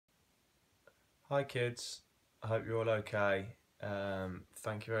Hi kids, I hope you're all okay.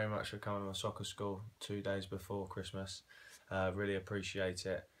 Thank you very much for coming to my soccer school 2 days before Christmas. Really appreciate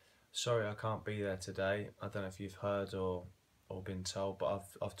it. Sorry I can't be there today. I don't know if you've heard or been told, but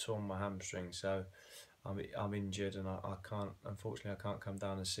I've torn my hamstring, so I'm injured and I can't, unfortunately I can't come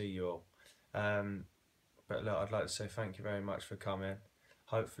down and see you all. Um, but look, I'd like to say thank you very much for coming.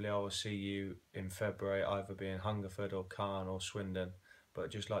 Hopefully I will see you in February, either be in Hungerford or Caen or Swindon. But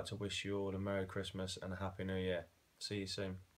I'd just like to wish you all a Merry Christmas and a Happy New Year. See you soon.